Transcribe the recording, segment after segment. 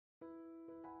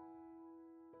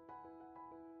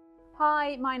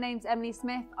Hi, my name's Emily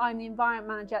Smith. I'm the Environment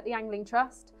Manager at the Angling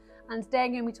Trust, and today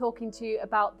I'm going to be talking to you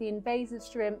about the invasive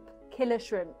shrimp, killer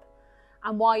shrimp,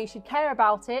 and why you should care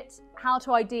about it, how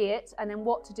to ID it, and then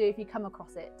what to do if you come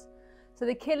across it. So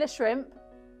the killer shrimp,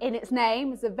 in its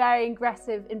name, is a very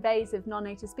aggressive invasive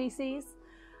non-native species,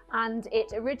 and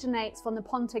it originates from the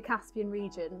Ponto-Caspian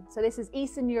region. So this is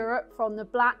Eastern Europe, from the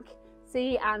Black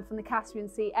Sea and from the Caspian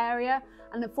Sea area,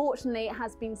 and unfortunately it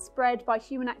has been spread by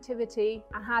human activity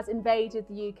and has invaded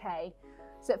the UK.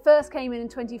 So it first came in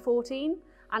 2014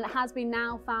 and it has been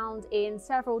now found in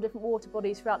several different water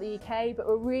bodies throughout the UK, but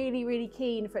we're really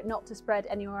keen for it not to spread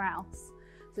anywhere else.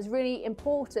 So it's really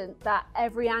important that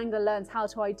every angler learns how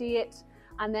to ID it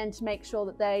and then to make sure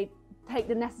that they take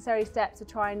the necessary steps to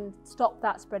try and stop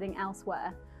that spreading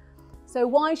elsewhere. So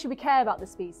why should we care about the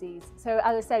species? So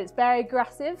as I said, it's very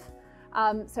aggressive.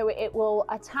 So it will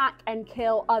attack and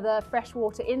kill other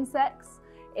freshwater insects.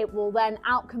 It will then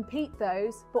outcompete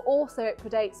those, but also it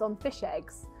predates on fish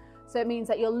eggs. So it means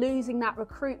that you're losing that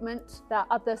recruitment, that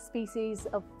other species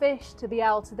of fish to be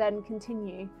able to then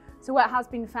continue. So what has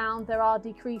been found, there are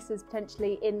decreases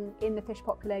potentially in the fish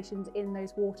populations in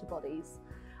those water bodies.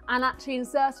 And actually in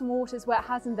certain waters where it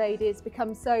has invaded, it's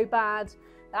become so bad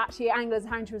that actually anglers are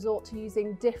having to resort to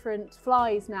using different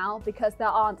flies now because there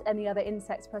aren't any other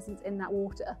insects present in that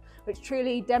water, which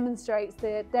truly demonstrates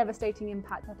the devastating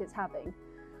impact that it's having.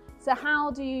 So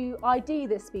how do you ID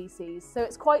this species? So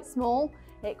it's quite small.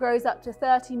 It grows up to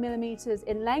 30 millimeters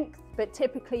in length, but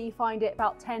typically you find it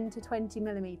about 10 to 20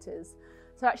 millimeters.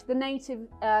 So actually the native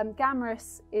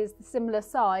Gammarus is the similar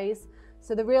size.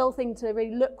 So the real thing to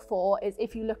really look for is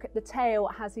if you look at the tail,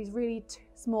 it has these really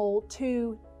small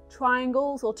two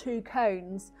triangles or two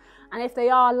cones. And if they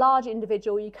are a large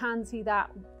individual, you can see that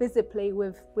visibly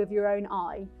with your own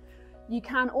eye. You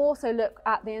can also look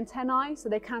at the antennae, so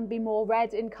they can be more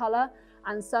red in colour,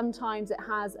 and sometimes it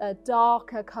has a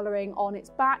darker colouring on its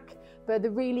back, but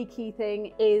the really key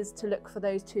thing is to look for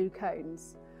those two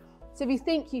cones. So if you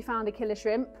think you found a killer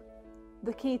shrimp,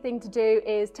 the key thing to do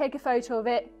is take a photo of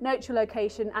it, note your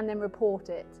location, and then report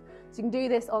it. So you can do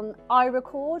this on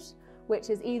iRecord, which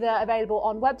is either available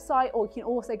on website or you can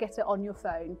also get it on your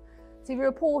phone. So if you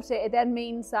report it, it then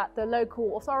means that the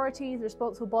local authorities, the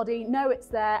responsible body, know it's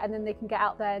there, and then they can get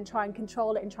out there and try and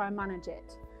control it and try and manage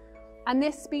it. And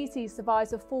this species survives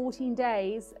for 14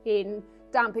 days in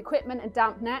damp equipment and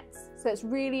damp nets. So it's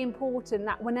really important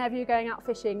that whenever you're going out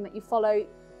fishing that you follow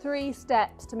 3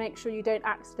 steps to make sure you don't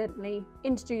accidentally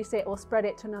introduce it or spread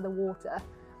it to another water.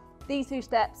 These 2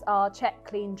 steps are check,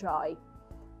 clean, dry.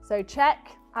 So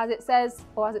check, as it says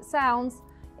or as it sounds,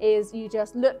 is you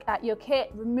just look at your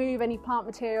kit, remove any plant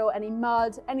material, any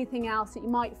mud, anything else that you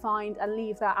might find, and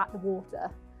leave that at the water.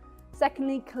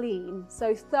 Secondly, clean.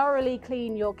 So thoroughly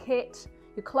clean your kit,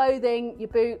 your clothing, your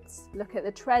boots, look at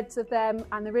the treads of them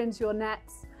and the rims of your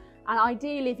nets. And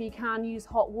ideally, if you can, use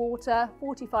hot water,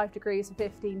 45 degrees for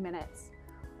 15 minutes.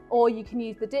 Or you can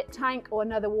use the dip tank or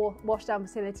another washdown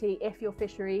facility if your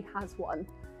fishery has one.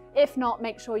 If not,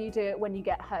 make sure you do it when you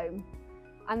get home.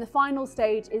 And the final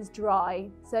stage is dry.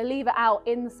 So leave it out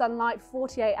in the sunlight for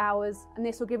 48 hours, and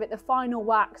this will give it the final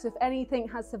wax. If anything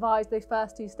has survived those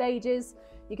first 2 stages,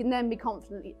 you can then be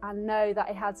confident and know that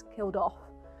it has killed off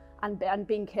and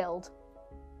been killed.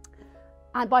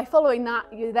 And by following that,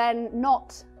 you're then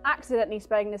not accidentally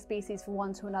spreading the species from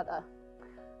one to another.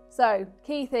 So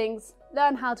key things,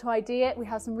 learn how to ID it. We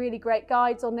have some really great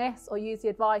guides on this, or use the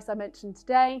advice I mentioned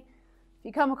today. If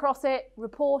you come across it,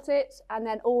 report it, and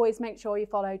then always make sure you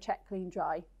follow check, clean,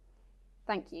 dry.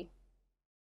 Thank you.